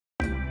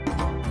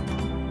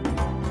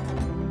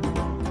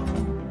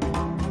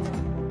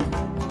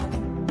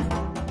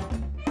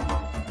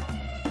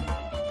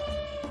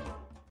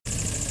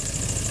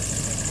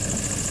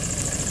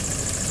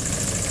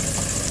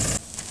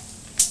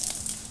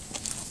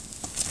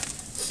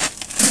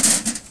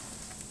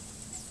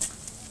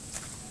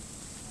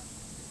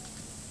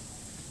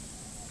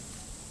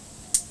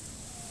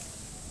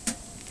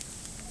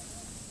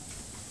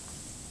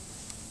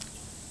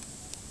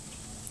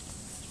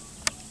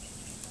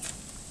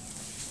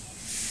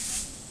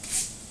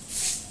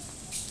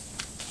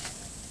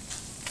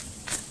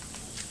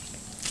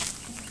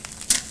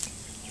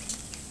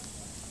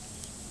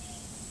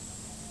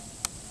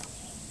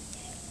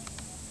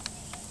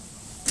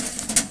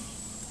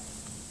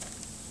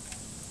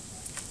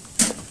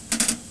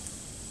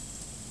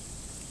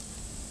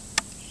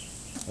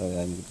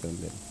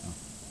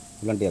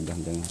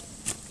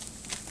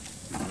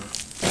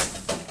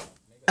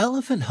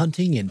Elephant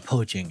hunting and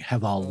poaching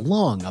have a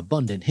long,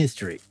 abundant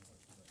history.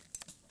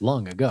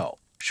 Long ago,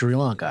 Sri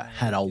Lanka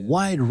had a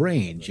wide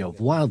range of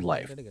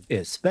wildlife,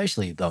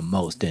 especially the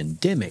most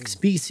endemic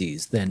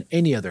species than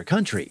any other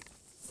country.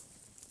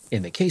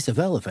 In the case of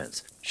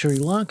elephants, Sri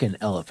Lankan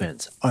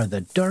elephants are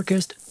the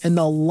darkest and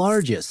the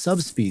largest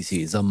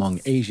subspecies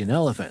among Asian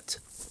elephants.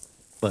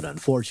 But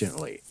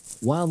unfortunately,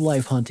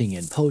 wildlife hunting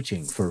and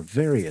poaching for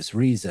various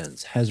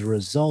reasons has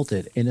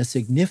resulted in a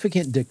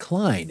significant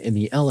decline in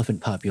the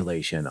elephant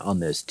population on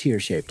this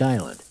tear-shaped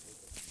island.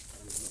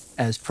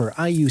 As per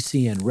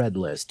IUCN Red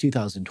List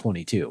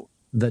 2022,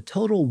 the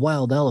total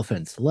wild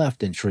elephants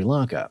left in Sri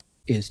Lanka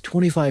is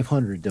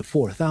 2,500 to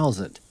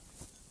 4,000.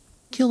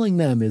 Killing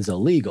them is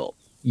illegal,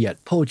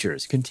 yet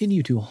poachers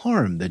continue to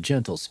harm the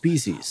gentle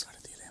species.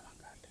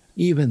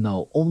 Even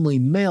though only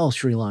male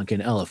Sri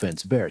Lankan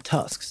elephants bear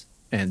tusks,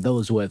 and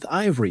those with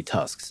ivory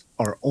tusks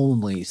are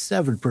only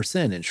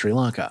 7% in Sri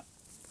Lanka,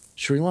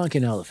 Sri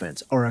Lankan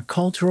elephants are a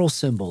cultural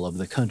symbol of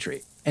the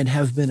country and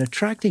have been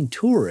attracting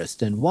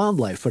tourists and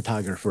wildlife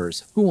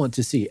photographers who want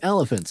to see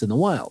elephants in the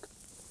wild.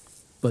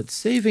 But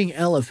saving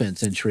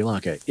elephants in Sri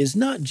Lanka is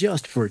not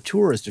just for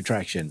tourist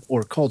attraction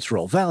or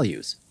cultural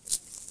values.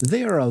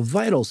 They are a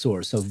vital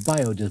source of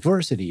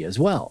biodiversity as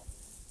well.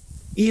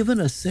 Even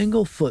a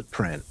single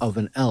footprint of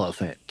an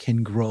elephant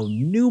can grow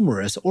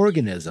numerous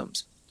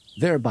organisms,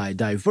 thereby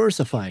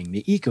diversifying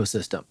the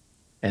ecosystem.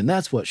 And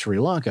that's what Sri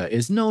Lanka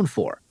is known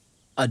for,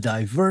 a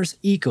diverse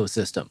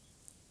ecosystem.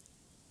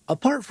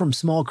 Apart from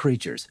small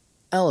creatures,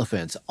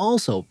 elephants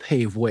also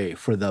pave way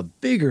for the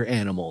bigger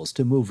animals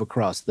to move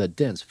across the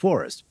dense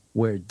forest,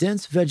 where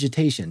dense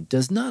vegetation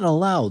does not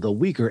allow the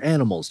weaker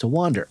animals to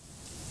wander.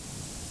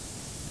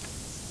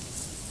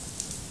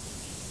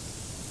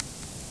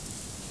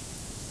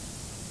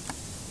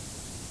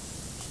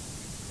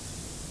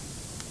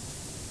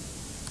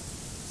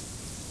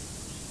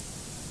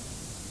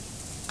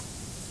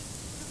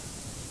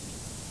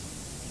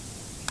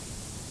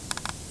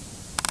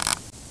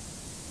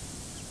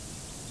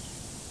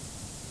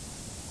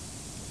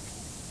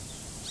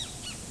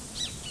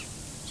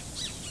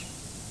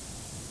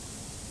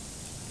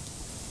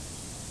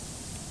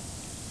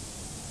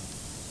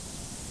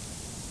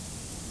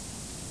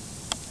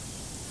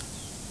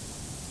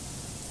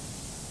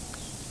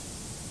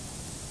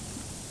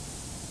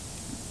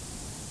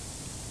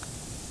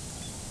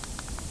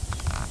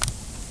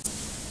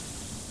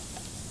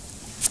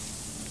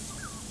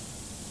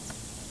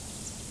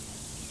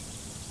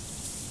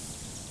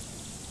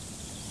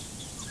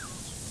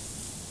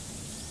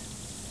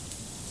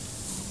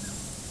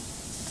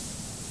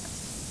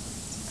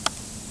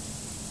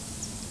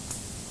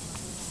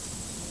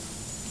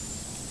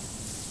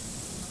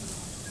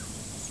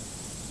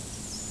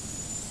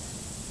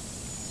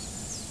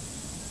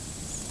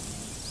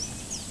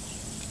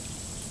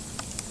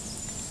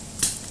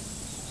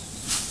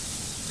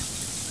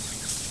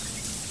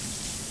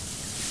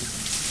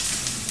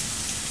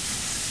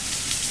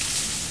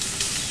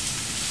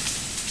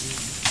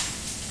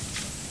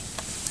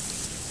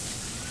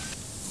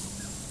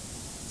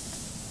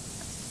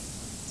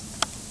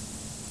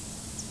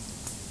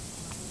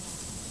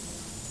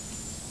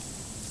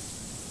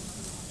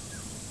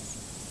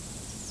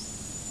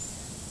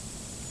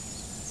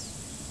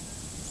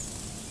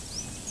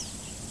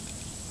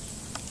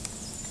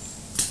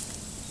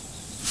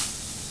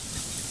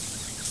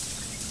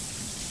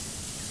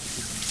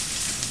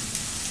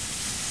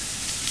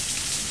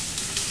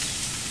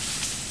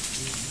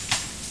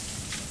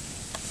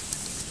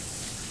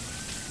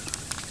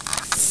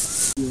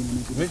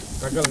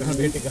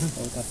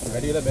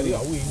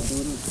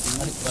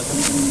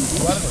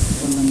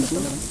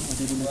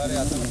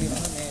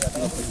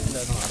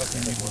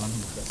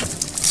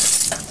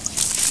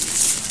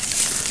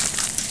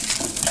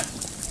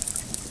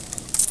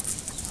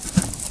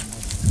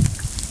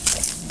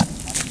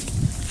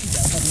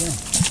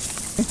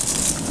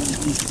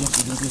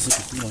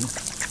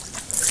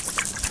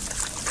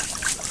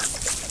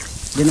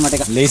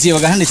 Lazy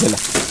වගහන්න ඉස්සෙල්ලා.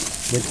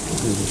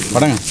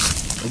 පටන්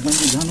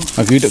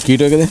ගන්න.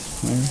 කීටෝ එකද?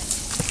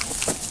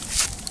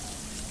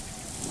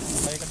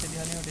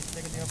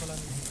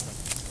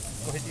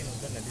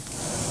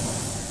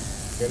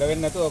 හෙල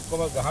වෙන්නේ නැතුව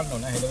ඔක්කොම ගහන්න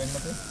ඕන. හෙල වෙන්නේ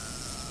නැතුව.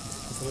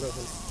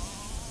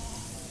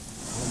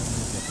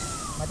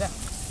 මචං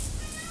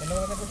එන්න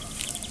බලන්න.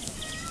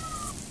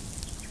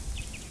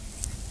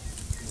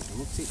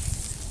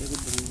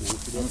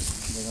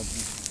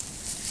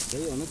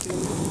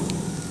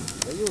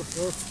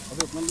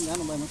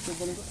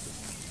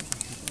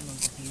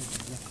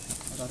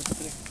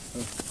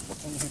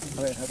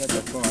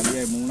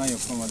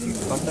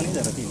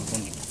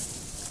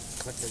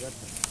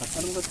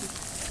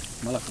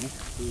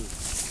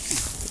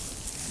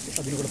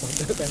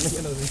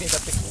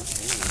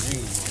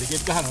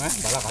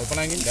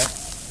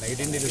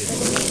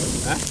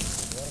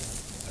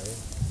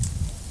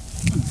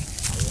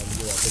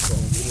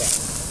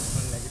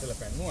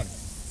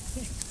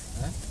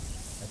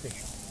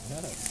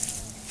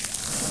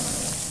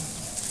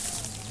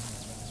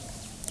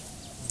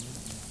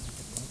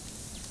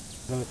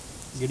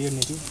 ගෙඩියක්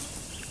නැති.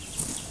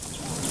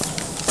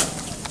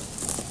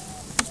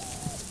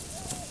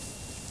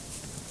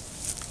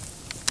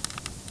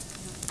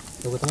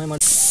 ඔක තමයි මට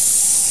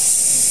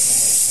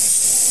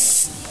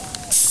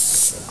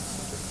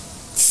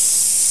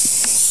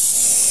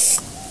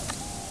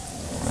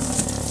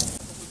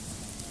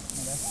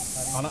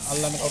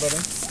අල්ලන්න කවුරුද?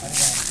 හරි.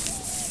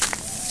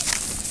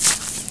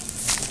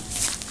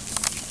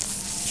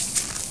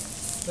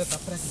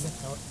 තප්පරයක් ඉන්න.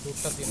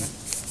 ටුට්ටක් තියෙනවා.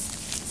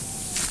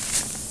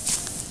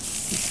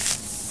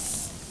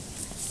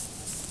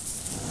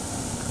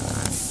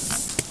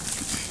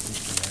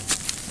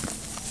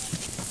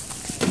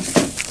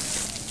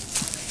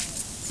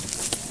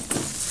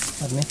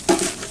 හරිනේ.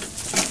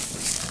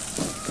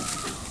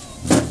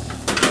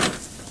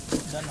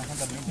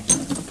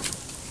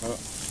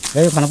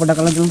 කන පොඩ්ඩක්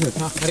අල්ලන් දුන්නද?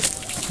 හරි.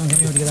 හරි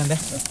ටික දාන්න.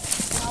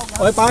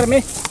 ඔය පාර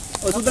මේ.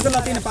 ඔය සුද්ධ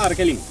කරලා තියෙන පාර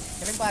කෙලින්.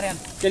 කෙලින් පාර යන්න.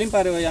 කෙලින්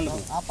පාර ඔය යන්න.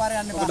 ආපාර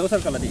යන්න ඔක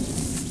දෝසල් කරලා තියෙන්නේ.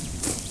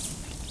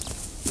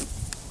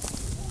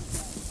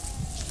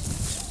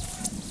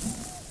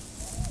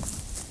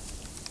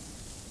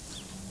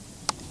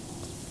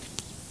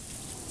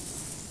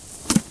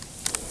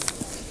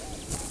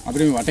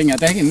 අපිට මේ වටෙන්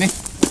යත හැකින්නේ.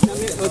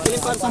 ඔය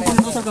කෙලින් පාර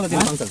සම්පූර්ණ දෝසල් කරලා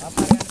තියෙන පන්සල්.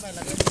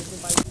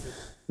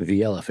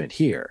 The elephant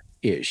here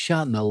is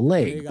shot in the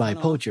leg by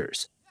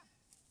poachers.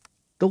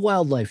 The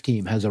wildlife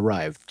team has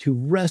arrived to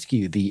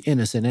rescue the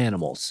innocent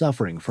animal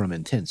suffering from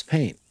intense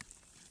pain.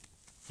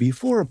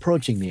 Before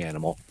approaching the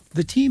animal,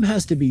 the team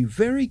has to be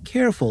very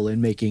careful in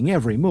making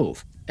every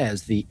move,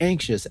 as the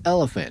anxious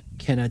elephant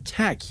can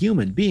attack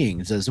human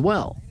beings as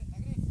well.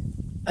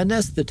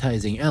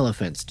 Anesthetizing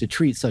elephants to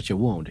treat such a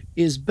wound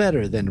is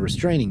better than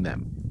restraining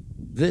them.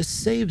 This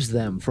saves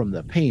them from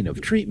the pain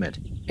of treatment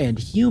and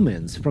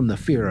humans from the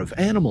fear of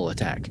animal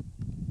attack.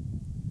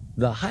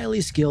 The highly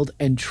skilled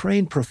and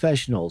trained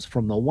professionals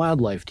from the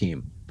wildlife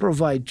team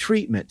provide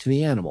treatment to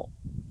the animal.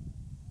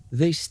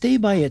 They stay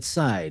by its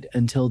side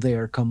until they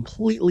are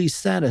completely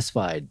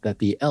satisfied that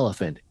the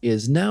elephant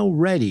is now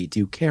ready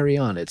to carry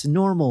on its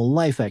normal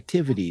life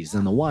activities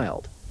in the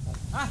wild.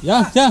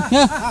 Yeah.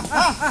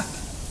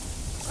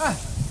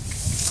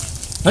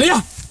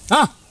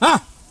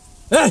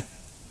 Hey!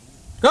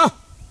 Go!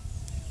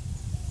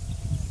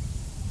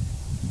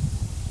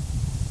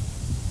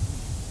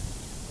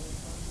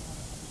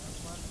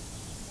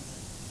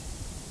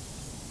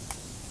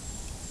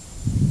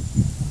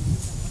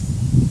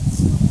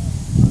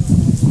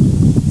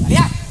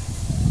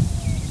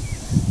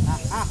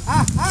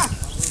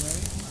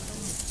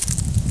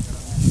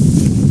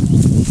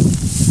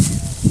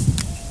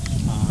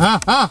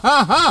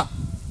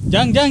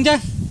 Jangan.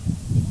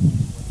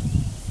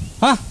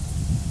 Hah?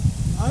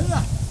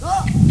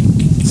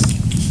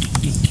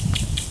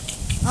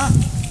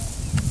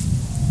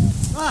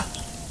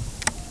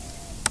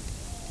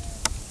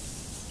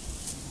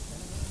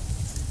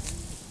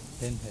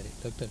 Then,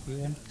 Doctor, you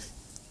want?